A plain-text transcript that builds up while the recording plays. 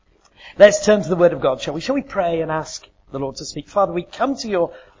Let's turn to the Word of God, shall we? Shall we pray and ask the Lord to speak? Father, we come to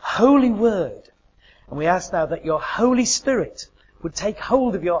your holy Word, and we ask now that your Holy Spirit would take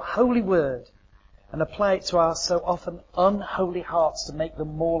hold of your holy Word and apply it to our so often unholy hearts to make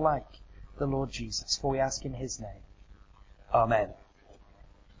them more like the Lord Jesus. For we ask in his name. Amen.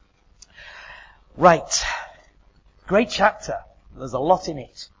 Right. Great chapter. There's a lot in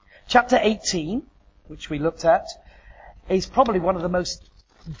it. Chapter 18, which we looked at, is probably one of the most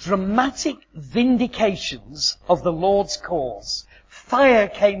dramatic vindications of the Lord's cause. Fire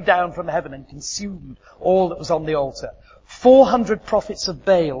came down from heaven and consumed all that was on the altar. 400 prophets of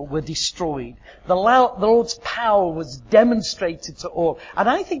Baal were destroyed. The Lord's power was demonstrated to all. And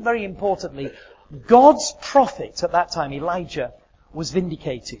I think very importantly, God's prophet at that time, Elijah, was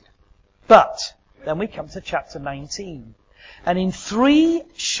vindicated. But then we come to chapter 19. And in 3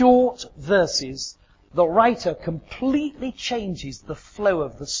 short verses, the writer completely changes the flow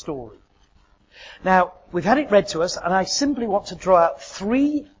of the story. Now, we've had it read to us, and I simply want to draw out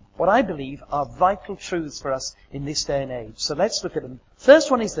 3, what I believe are vital truths for us in this day and age. So let's look at them. First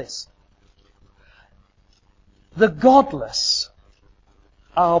one is this. The godless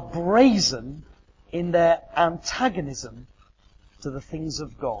are brazen in their antagonism to the things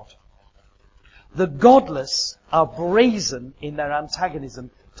of God. The godless are brazen in their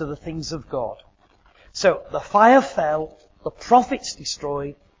antagonism to the things of God. So, the fire fell, the prophets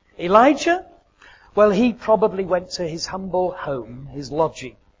destroyed. Elijah, well, he probably went to his humble home, his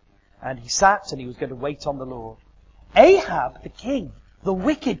lodging, and he sat and he was going to wait on the Lord. Ahab, the king, the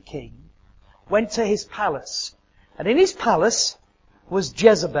wicked king, went to his palace. And in his palace was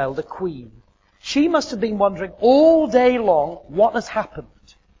Jezebel, the queen. She must have been wondering all day long what has happened.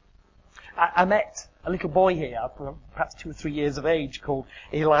 I met a little boy here, perhaps 2 or 3 years of age, called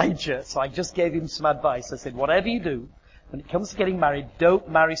Elijah. So I just gave him some advice. I said, whatever you do, when it comes to getting married, don't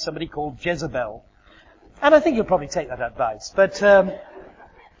marry somebody called Jezebel. And I think you'll probably take that advice. But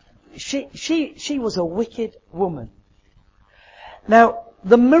she was a wicked woman. Now,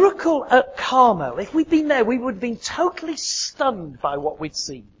 the miracle at Carmel, if we'd been there, we would have been totally stunned by what we'd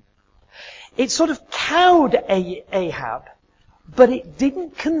seen. It sort of cowed Ahab, but it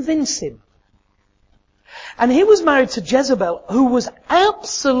didn't convince him. And he was married to Jezebel, who was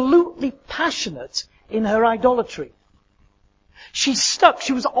absolutely passionate in her idolatry. She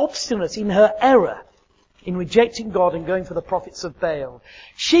was obstinate in her error, in rejecting God and going for the prophets of Baal.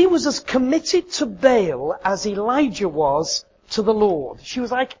 She was as committed to Baal as Elijah was to the Lord. She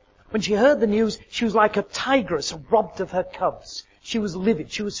was like, when she heard the news, she was like a tigress robbed of her cubs. She was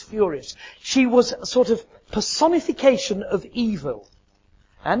livid. She was furious. She was a sort of personification of evil.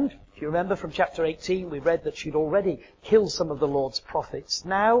 And, if you remember from chapter 18, we read that she'd already killed some of the Lord's prophets.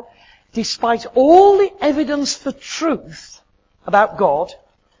 Now, despite all the evidence for truth about God,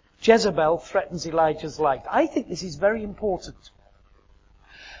 Jezebel threatens Elijah's life. I think this is very important.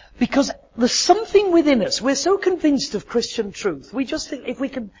 Because there's something within us. We're so convinced of Christian truth. We just think if we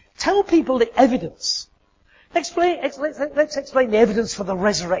can tell people the evidence. Let's explain the evidence for the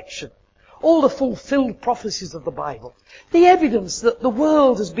resurrection. All the fulfilled prophecies of the Bible. The evidence that the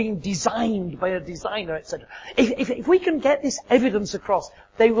world has been designed by a designer, etc. If we can get this evidence across,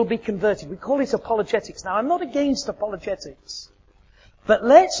 they will be converted. We call it apologetics. Now, I'm not against apologetics. But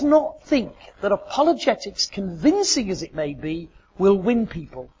let's not think that apologetics, convincing as it may be, will win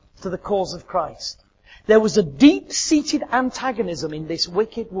people to the cause of Christ. There was a deep-seated antagonism in this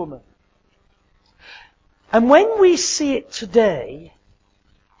wicked woman. And when we see it today,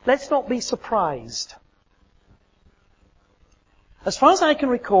 let's not be surprised. As far as I can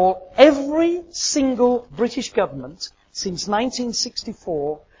recall, every single British government since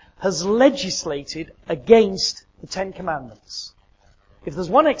 1964 has legislated against the Ten Commandments. If there's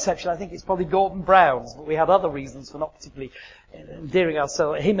one exception, I think it's probably Gordon Brown's, but we had other reasons for not particularly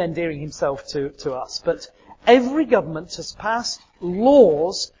endearing himself to us. But every government has passed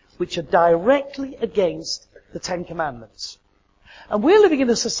laws which are directly against the Ten Commandments. And we're living in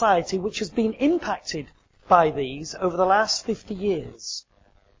a society which has been impacted by these over the last 50 years.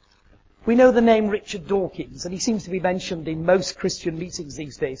 We know the name Richard Dawkins, and he seems to be mentioned in most Christian meetings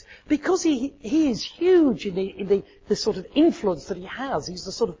these days, because he is huge in the sort of influence that he has. He's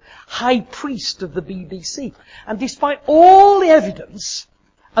the sort of high priest of the BBC. And despite all the evidence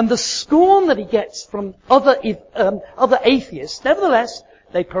and the scorn that he gets from other atheists, nevertheless,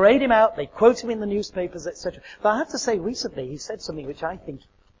 they parade him out, they quote him in the newspapers, etc. But I have to say, recently he said something which I think,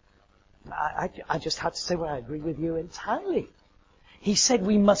 I just had to say, well, I agree with you entirely. He said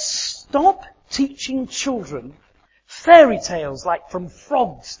we must stop teaching children fairy tales like from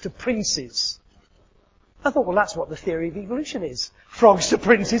frogs to princes. I thought, well, that's what the theory of evolution is. Frogs to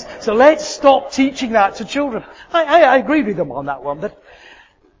princes. So let's stop teaching that to children. I agreed with them on that one. But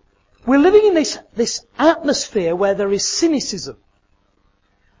we're living in this atmosphere where there is cynicism,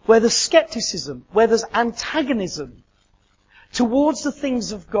 where there's skepticism, where there's antagonism towards the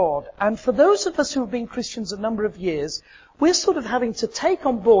things of God. And for those of us who have been Christians a number of years, we're sort of having to take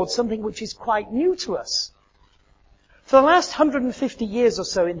on board something which is quite new to us. For the last 150 years or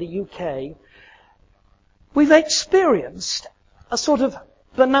so in the UK, we've experienced a sort of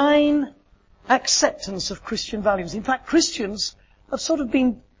benign acceptance of Christian values. In fact, Christians have sort of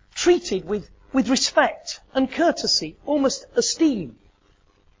been treated with respect and courtesy, almost esteem.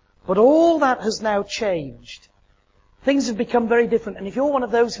 But all that has now changed. Things have become very different. And if you're one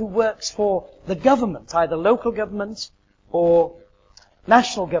of those who works for the government, either local government or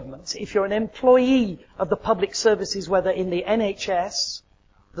national government, if you're an employee of the public services, whether in the NHS,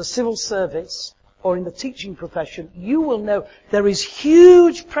 the civil service, or in the teaching profession, you will know there is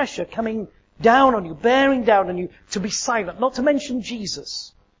huge pressure coming down on you, bearing down on you to be silent, not to mention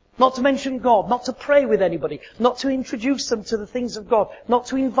Jesus, not to mention God, not to pray with anybody, not to introduce them to the things of God, not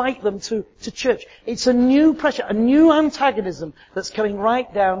to invite them to church. It's a new pressure, a new antagonism that's coming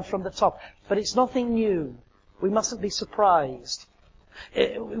right down from the top. But it's nothing new. We mustn't be surprised.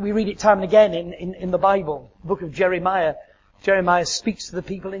 We read it time and again in the Bible, the book of Jeremiah. Jeremiah speaks to the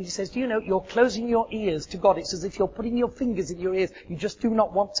people and he says, do you know, you're closing your ears to God. It's as if you're putting your fingers in your ears. You just do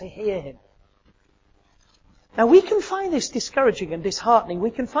not want to hear Him. Now we can find this discouraging and disheartening.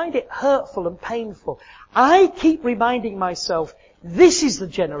 We can find it hurtful and painful. I keep reminding myself, this is the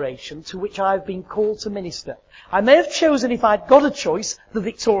generation to which I've been called to minister. I may have chosen, if I'd got a choice, the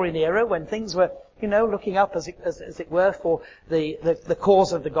Victorian era when things were, looking up as it were for the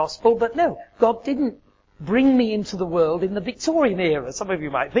cause of the gospel. But no, God didn't bring me into the world in the Victorian era. Some of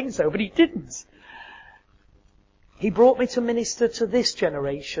you might think so, but He didn't. He brought me to minister to this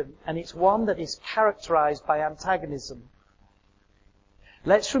generation, and it's one that is characterized by antagonism.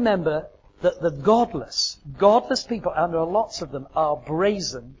 Let's remember that the godless people, and there are lots of them, are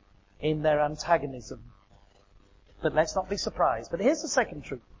brazen in their antagonism. But let's not be surprised. But here's the second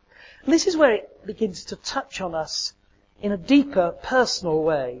truth. And this is where it begins to touch on us in a deeper, personal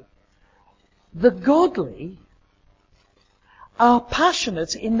way. The godly are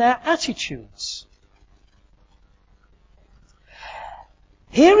passionate in their attitudes.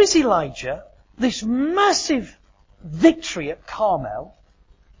 Here is Elijah, this massive victory at Carmel,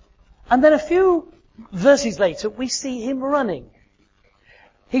 and then a few verses later we see him running.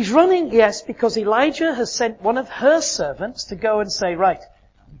 He's running, yes, because Elijah has sent one of her servants to go and say, right,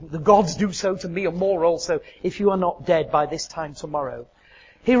 the gods do so to me and more also if you are not dead by this time tomorrow.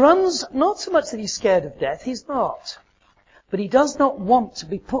 He runs not so much that he's scared of death, he's not. But he does not want to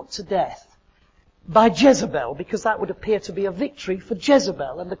be put to death by Jezebel, because that would appear to be a victory for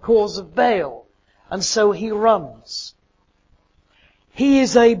Jezebel and the cause of Baal. And so he runs. He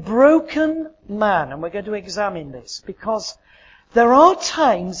is a broken man, and we're going to examine this, because there are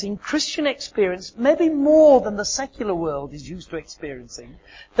times in Christian experience, maybe more than the secular world is used to experiencing,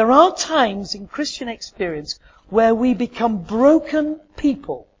 there are times in Christian experience where we become broken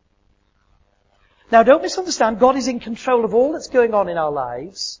people. Now don't misunderstand, God is in control of all that's going on in our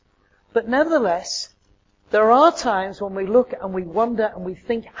lives. But nevertheless, there are times when we look and we wonder and we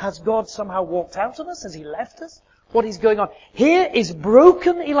think, has God somehow walked out on us? Has He left us? What is going on? Here is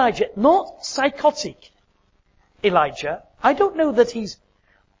broken Elijah, not psychotic Elijah. I don't know that he's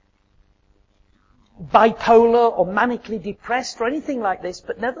bipolar or manically depressed or anything like this,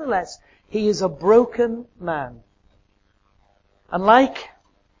 but nevertheless, he is a broken man. And like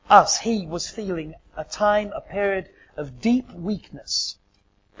us, he was feeling a period of deep weakness.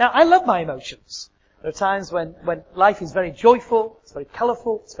 Now, I love my emotions. There are times when life is very joyful, it's very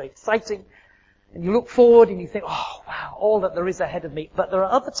colourful, it's very exciting, and you look forward and you think, oh, wow, all that there is ahead of me. But there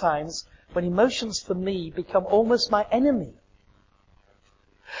are other times when emotions for me become almost my enemy.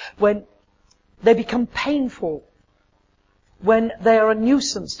 When they become painful, when they are a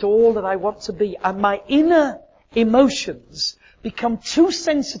nuisance to all that I want to be, and my inner emotions become too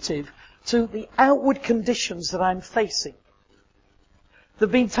sensitive to the outward conditions that I'm facing. There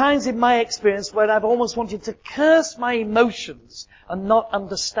have been times in my experience where I've almost wanted to curse my emotions and not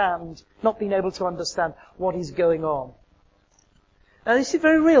being able to understand what is going on. Now this is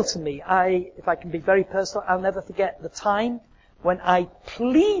very real to me. If I can be very personal, I'll never forget the time when I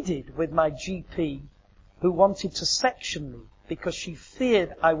pleaded with my GP who wanted to section me because she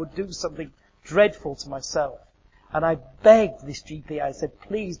feared I would do something dreadful to myself. And I begged this GP, I said,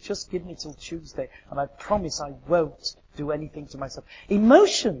 please just give me till Tuesday and I promise I won't do anything to myself.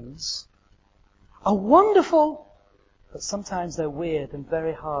 Emotions are wonderful, but sometimes they're weird and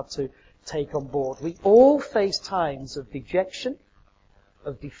very hard to take on board. We all face times of dejection,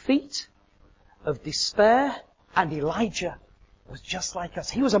 of defeat, of despair, and Elijah was just like us.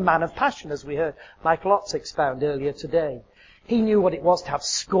 He was a man of passion, as we heard Michael Otts expound earlier today. He knew what it was to have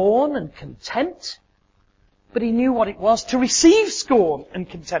scorn and contempt, but he knew what it was to receive scorn and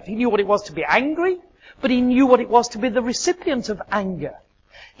contempt. He knew what it was to be angry, but he knew what it was to be the recipient of anger.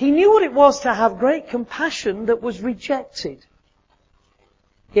 He knew what it was to have great compassion that was rejected.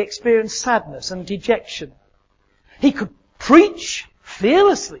 He experienced sadness and dejection. He could preach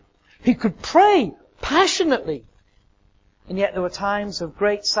fearlessly. He could pray passionately. And yet there were times of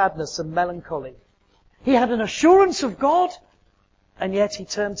great sadness and melancholy. He had an assurance of God, and yet he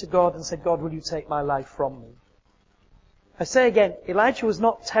turned to God and said, God, will you take my life from me? I say again, Elijah was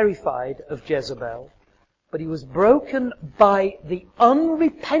not terrified of Jezebel, but he was broken by the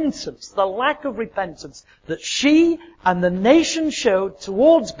unrepentance, the lack of repentance that she and the nation showed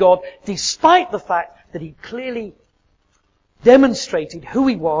towards God, despite the fact that he clearly demonstrated who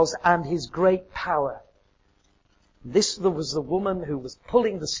he was and his great power. This was the woman who was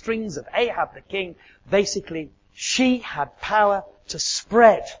pulling the strings of Ahab the king. Basically, she had power to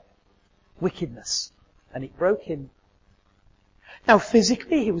spread wickedness, and it broke him. Now,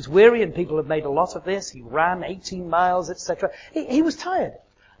 physically, he was weary, and people have made a lot of this. He ran 18 miles, etc. He was tired.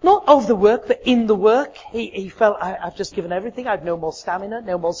 Not of the work, but in the work. He felt, I've just given everything. I've no more stamina,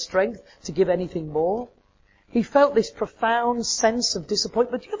 no more strength to give anything more. He felt this profound sense of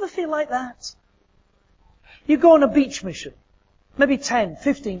disappointment. Do you ever feel like that? You go on a beach mission. Maybe 10,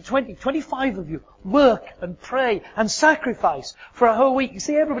 15, 20, 25 of you work and pray and sacrifice for a whole week. You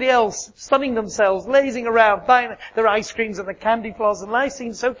see everybody else sunning themselves, lazing around, buying their ice creams and their candy floss, and life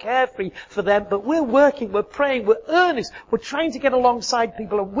seems so carefree for them. But we're working, we're praying, we're earnest. We're trying to get alongside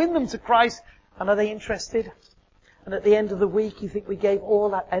people and win them to Christ. And are they interested? And at the end of the week, you think we gave all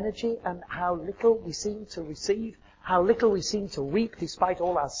that energy, and how little we seem to receive, how little we seem to reap despite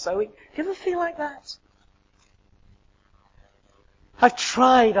all our sowing. Do you ever feel like that? I've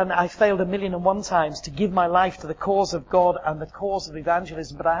tried, and I failed 1,000,001 times, to give my life to the cause of God and the cause of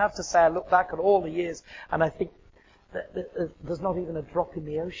evangelism. But I have to say, I look back at all the years, and I think that there's not even a drop in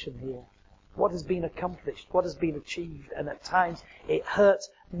the ocean here. What has been accomplished, what has been achieved, and at times it hurts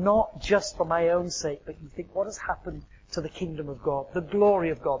not just for my own sake, but you think, what has happened to the kingdom of God, the glory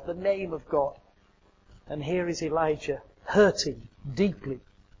of God, the name of God? And here is Elijah, hurting deeply.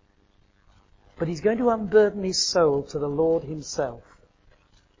 But he's going to unburden his soul to the Lord himself.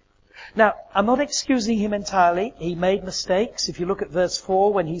 Now, I'm not excusing him entirely. He made mistakes. If you look at verse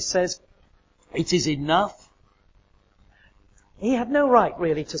 4, when he says, it is enough. He had no right,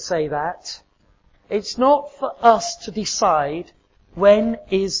 really, to say that. It's not for us to decide when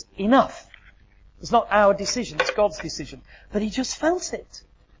is enough. It's not our decision, it's God's decision. But he just felt it.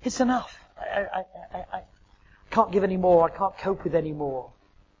 It's enough. I can't give any more. I can't cope with any more.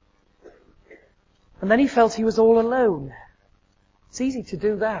 And then he felt he was all alone. It's easy to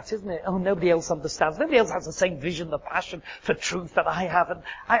do that, isn't it? Oh, nobody else understands. Nobody else has the same vision, the passion for truth that I have. And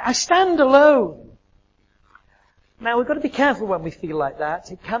I stand alone. Now, we've got to be careful when we feel like that.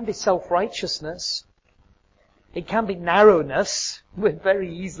 It can be self-righteousness. It can be narrowness. We're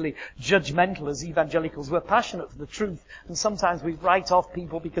very easily judgmental as evangelicals. We're passionate for the truth. And sometimes we write off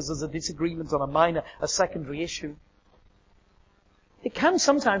people because there's a disagreement on a secondary issue. It can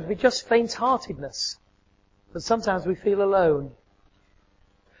sometimes be just faint-heartedness. But sometimes we feel alone.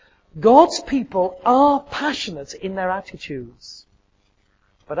 God's people are passionate in their attitudes.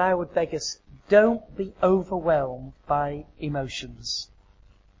 But I would beg us, don't be overwhelmed by emotions.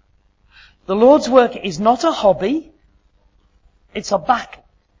 The Lord's work is not a hobby. It's a battle.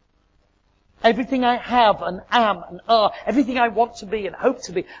 Everything I have and am and are, everything I want to be and hope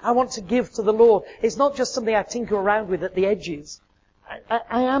to be, I want to give to the Lord. It's not just something I tinker around with at the edges.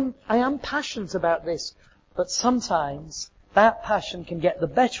 I am passionate about this, but sometimes that passion can get the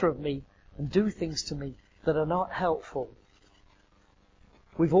better of me and do things to me that are not helpful.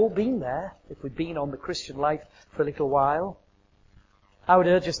 We've all been there, if we've been on the Christian life for a little while. I would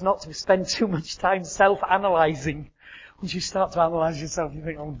urge us not to spend too much time self-analysing. Once you start to analyse yourself, you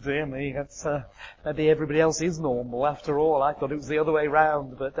think, oh dear me, that's, maybe everybody else is normal. After all, I thought it was the other way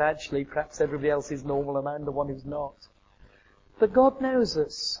round, but actually perhaps everybody else is normal and I'm the one who's not. But God knows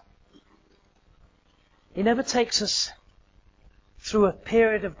us. He never takes us through a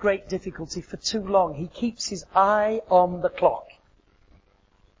period of great difficulty for too long. He keeps his eye on the clock.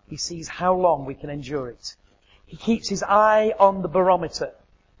 He sees how long we can endure it. He keeps his eye on the barometer.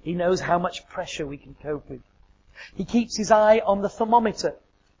 He knows how much pressure we can cope with. He keeps his eye on the thermometer.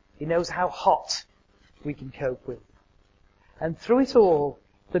 He knows how hot we can cope with. And through it all,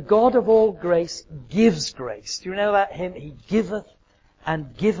 the God of all grace gives grace. Do you know that hymn? He giveth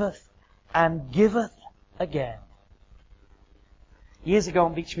and giveth and giveth again. Years ago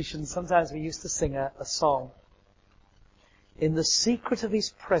on Beach Mission, sometimes we used to sing a song. In the secret of His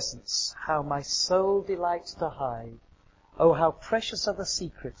presence, how my soul delights to hide. Oh, how precious are the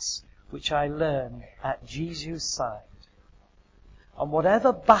secrets which I learn at Jesus' side. And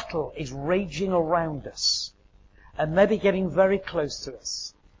whatever battle is raging around us, and maybe getting very close to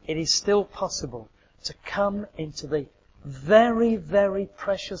us, it is still possible to come into the very, very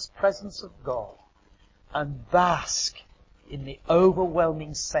precious presence of God and bask in the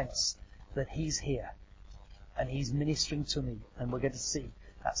overwhelming sense that He's here and He's ministering to me. And we're going to see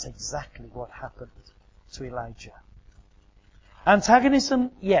that's exactly what happened to Elijah.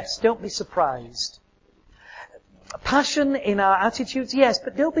 Antagonism, yes, don't be surprised. Passion in our attitudes, yes,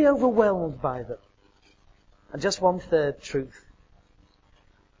 but don't be overwhelmed by them. And just one third truth.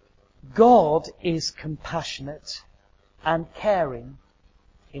 God is compassionate and caring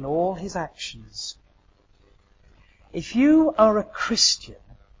in all His actions. If you are a Christian,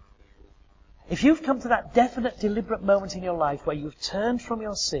 if you've come to that definite, deliberate moment in your life where you've turned from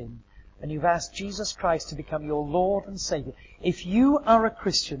your sin and you've asked Jesus Christ to become your Lord and Saviour, if you are a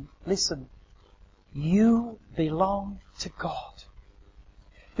Christian, listen, you belong to God.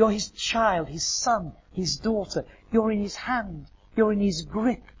 You're His child, His son, His daughter. You're in His hand. You're in His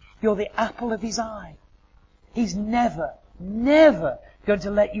grip. You're the apple of His eye. He's never, never going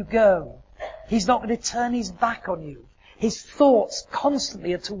to let you go. He's not going to turn His back on you. His thoughts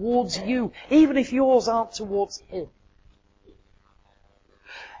constantly are towards you, even if yours aren't towards Him.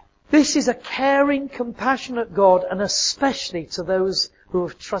 This is a caring, compassionate God, and especially to those who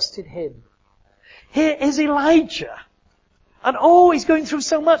have trusted Him. Here is Elijah. And he's going through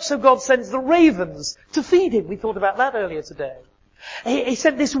so much, so God sends the ravens to feed him. We thought about that earlier today. He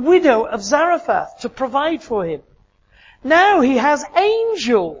sent this widow of Zarephath to provide for him. Now he has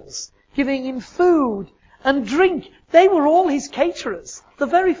angels giving him food and drink. They were all his caterers, the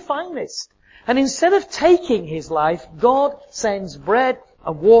very finest. And instead of taking his life, God sends bread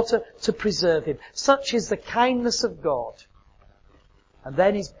and water to preserve him. Such is the kindness of God. And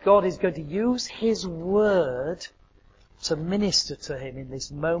then God is going to use His word to minister to him in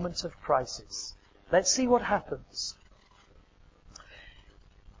this moment of crisis. Let's see what happens.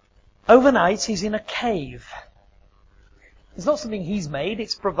 Overnight, he's in a cave. It's not something he's made,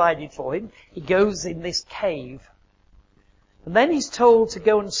 it's provided for him. He goes in this cave. And then he's told to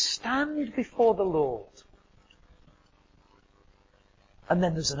go and stand before the Lord. And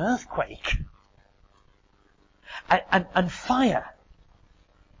then there's an earthquake. And fire.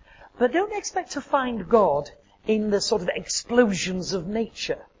 But don't expect to find God in the sort of explosions of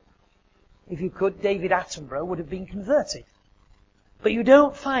nature. If you could, David Attenborough would have been converted. But you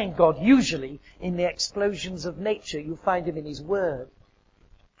don't find God usually in the explosions of nature. You find Him in His Word.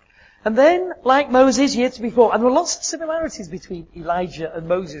 And then, like Moses years before, and there are lots of similarities between Elijah and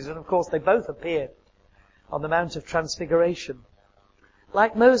Moses, and of course they both appeared on the Mount of Transfiguration.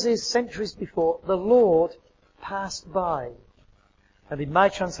 Like Moses centuries before, the Lord passed by. And in my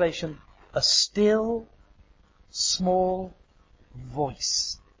translation, a still, small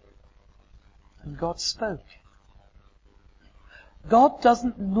voice. And God spoke. God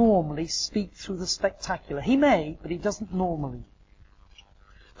doesn't normally speak through the spectacular. He may, but He doesn't normally.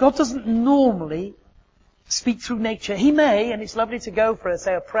 God doesn't normally speak through nature. He may, and it's lovely to go for,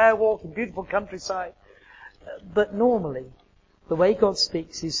 say, a prayer walk in beautiful countryside. But normally, the way God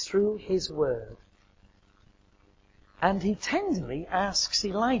speaks is through His Word. And He tenderly asks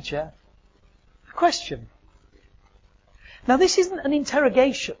Elijah a question. Now, this isn't an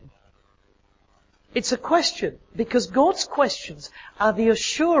interrogation. It's a question, because God's questions are the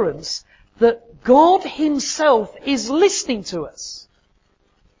assurance that God Himself is listening to us.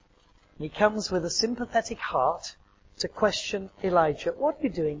 He comes with a sympathetic heart to question Elijah, what are you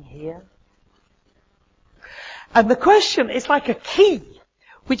doing here? And the question is like a key,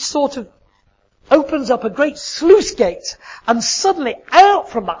 which sort of opens up a great sluice gate, and suddenly out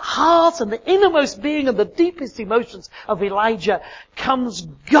from the heart and the innermost being and the deepest emotions of Elijah comes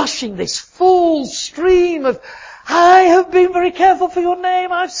gushing this full stream of, I have been very careful for your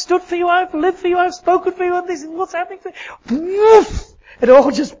name, I've stood for you, I've lived for you, I've spoken for you, and this is what's happening for you. It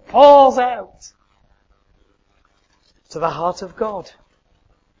all just pours out to the heart of God.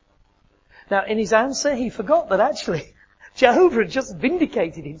 Now, in his answer, he forgot that actually Jehovah had just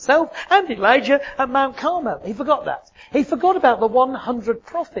vindicated himself and Elijah at Mount Carmel. He forgot that. He forgot about the 100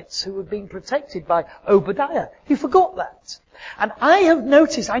 prophets who had been protected by Obadiah. He forgot that. And I have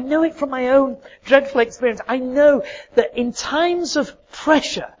noticed, I know it from my own dreadful experience, I know that in times of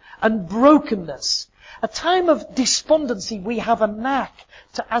pressure and brokenness, a time of despondency, we have a knack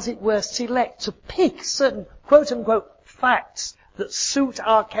to, as it were, select, to pick certain quote-unquote facts that suit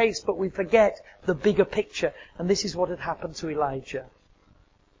our case, but we forget the bigger picture. And this is what had happened to Elijah.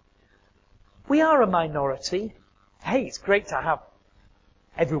 We are a minority. Hey, it's great to have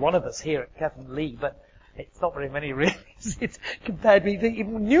every one of us here at Kevin Lee, but it's not very many really, is it, compared with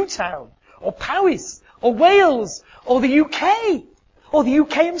even Newtown, or Powys, or Wales, or the UK, or the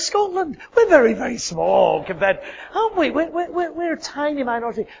UK and Scotland. We're very, very small compared, aren't we? We're a tiny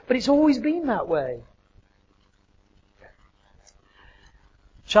minority, but it's always been that way.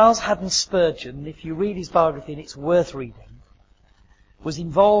 Charles Haddon Spurgeon, if you read his biography, and it's worth reading, was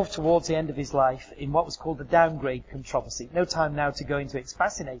involved towards the end of his life in what was called the downgrade controversy. No time now to go into it. It's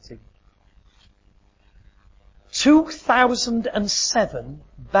fascinating. 2007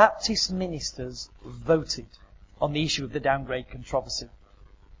 Baptist ministers voted on the issue of the downgrade controversy.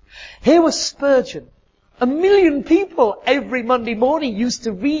 Here was Spurgeon. 1 million people every Monday morning used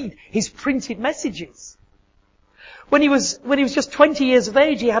to read his printed messages. When he was just 20 years of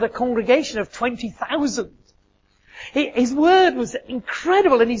age, he had a congregation of 20,000. His word was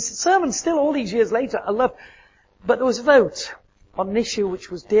incredible, and his sermons still all these years later are loved. But there was a vote on an issue which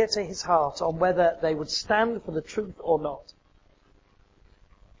was dear to his heart, on whether they would stand for the truth or not.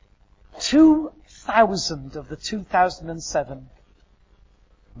 2,000 of the 2007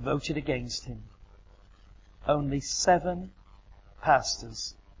 voted against him. Only 7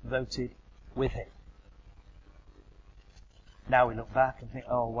 pastors voted with him. Now we look back and think,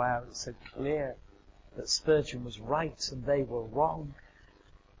 oh wow, it's so clear that Spurgeon was right and they were wrong.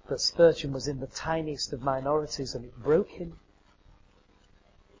 That Spurgeon was in the tiniest of minorities and it broke him.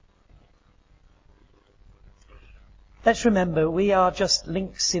 Let's remember, we are just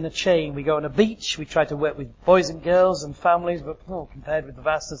links in a chain. We go on a beach, we try to work with boys and girls and families, but compared with the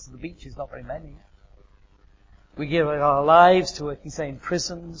vastness of the beach, there's not very many. We give our lives to working, say, in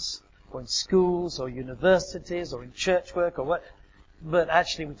prisons, or in schools, or universities, or in church work, or what. But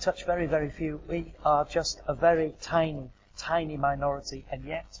actually we touch very, very few. We are just a very tiny, tiny minority, and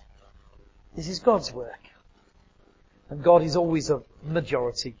yet this is God's work. And God is always a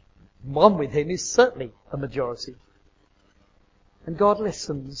majority. One with Him is certainly a majority. And God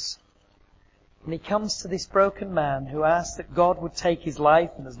listens. And He comes to this broken man who asked that God would take his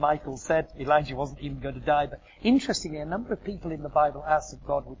life. And as Michael said, Elijah wasn't even going to die. But interestingly, a number of people in the Bible asked that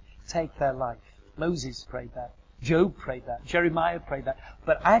God would take their life. Moses prayed that. Job prayed that. Jeremiah prayed that.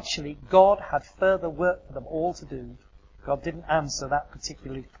 But actually, God had further work for them all to do. God didn't answer that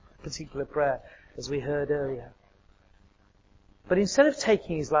particular prayer, as we heard earlier. But instead of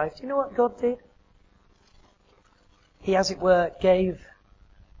taking his life, do you know what God did? He, as it were, gave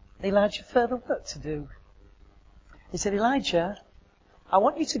Elijah further work to do. He said, Elijah, I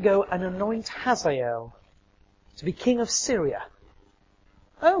want you to go and anoint Hazael to be king of Syria.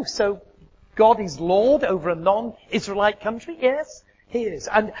 Oh, so God is Lord over a non-Israelite country? Yes, He is.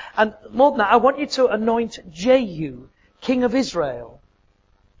 And more than that, I want you to anoint Jehu, king of Israel.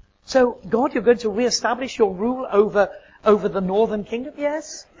 So, God, you're going to re-establish your rule over the northern kingdom?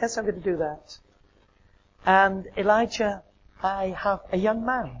 Yes, I'm going to do that. And Elijah, I have a young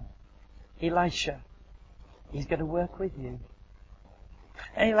man, Elisha. He's going to work with you.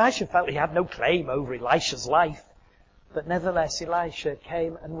 And Elisha felt he had no claim over Elisha's life. But nevertheless, Elisha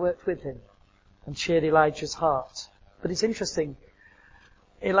came and worked with him and cheered Elijah's heart. But it's interesting,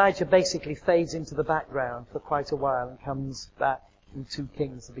 Elijah basically fades into the background for quite a while and comes back in 2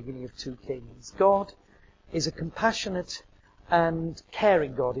 Kings, the beginning of 2 Kings. God is a compassionate and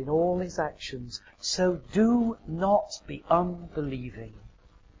caring God in all His actions. So do not be unbelieving.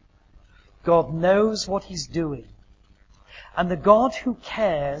 God knows what He's doing. And the God who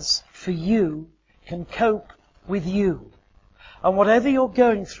cares for you can cope with you. And whatever you're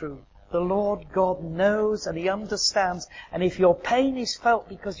going through, the Lord God knows and He understands. And if your pain is felt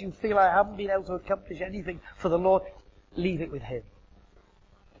because you feel, I haven't been able to accomplish anything for the Lord, leave it with Him.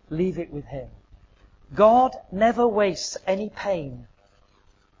 Leave it with Him. God never wastes any pain.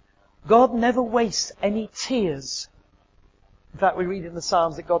 God never wastes any tears. In fact, we read in the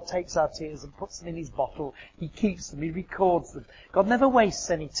Psalms that God takes our tears and puts them in His bottle. He keeps them. He records them. God never wastes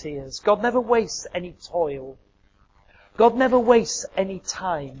any tears. God never wastes any toil. God never wastes any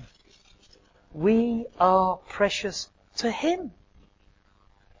time. We are precious to Him.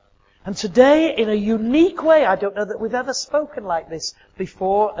 And today, in a unique way, I don't know that we've ever spoken like this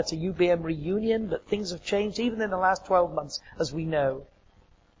before at a UBM reunion, but things have changed even in the last 12 months, as we know.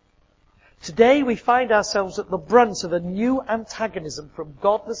 Today we find ourselves at the brunt of a new antagonism from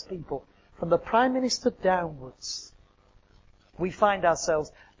godless people, from the Prime Minister downwards. We find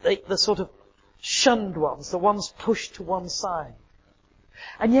ourselves the sort of shunned ones, the ones pushed to one side.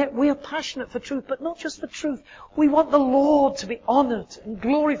 And yet we are passionate for truth, but not just for truth. We want the Lord to be honoured and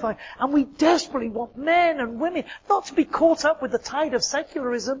glorified. And we desperately want men and women not to be caught up with the tide of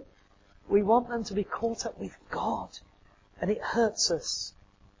secularism. We want them to be caught up with God. And it hurts us.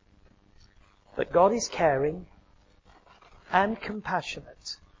 But God is caring and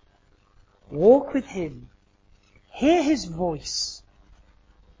compassionate. Walk with Him. Hear His voice.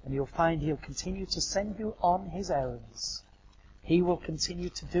 And you'll find He'll continue to send you on His errands. He will continue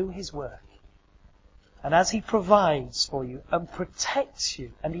to do His work. And as He provides for you and protects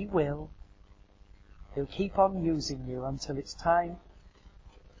you, and He will, He'll keep on using you until it's time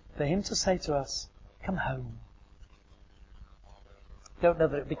for Him to say to us, come home. Don't know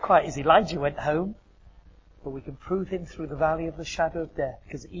that it'd be quite as Elijah went home, but we can prove Him through the valley of the shadow of death,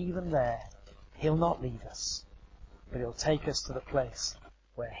 because even there, He'll not leave us, but He'll take us to the place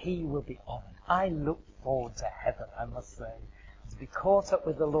where He will be honoured. I look forward to heaven, I must say, to be caught up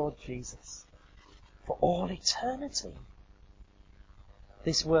with the Lord Jesus for all eternity.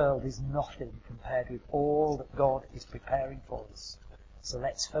 This world is nothing compared with all that God is preparing for us. So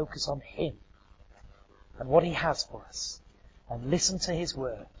let's focus on Him and what He has for us and listen to His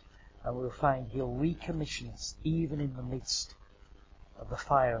word, and we'll find He'll recommission us even in the midst of the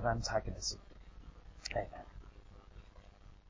fire of antagonism. Amen.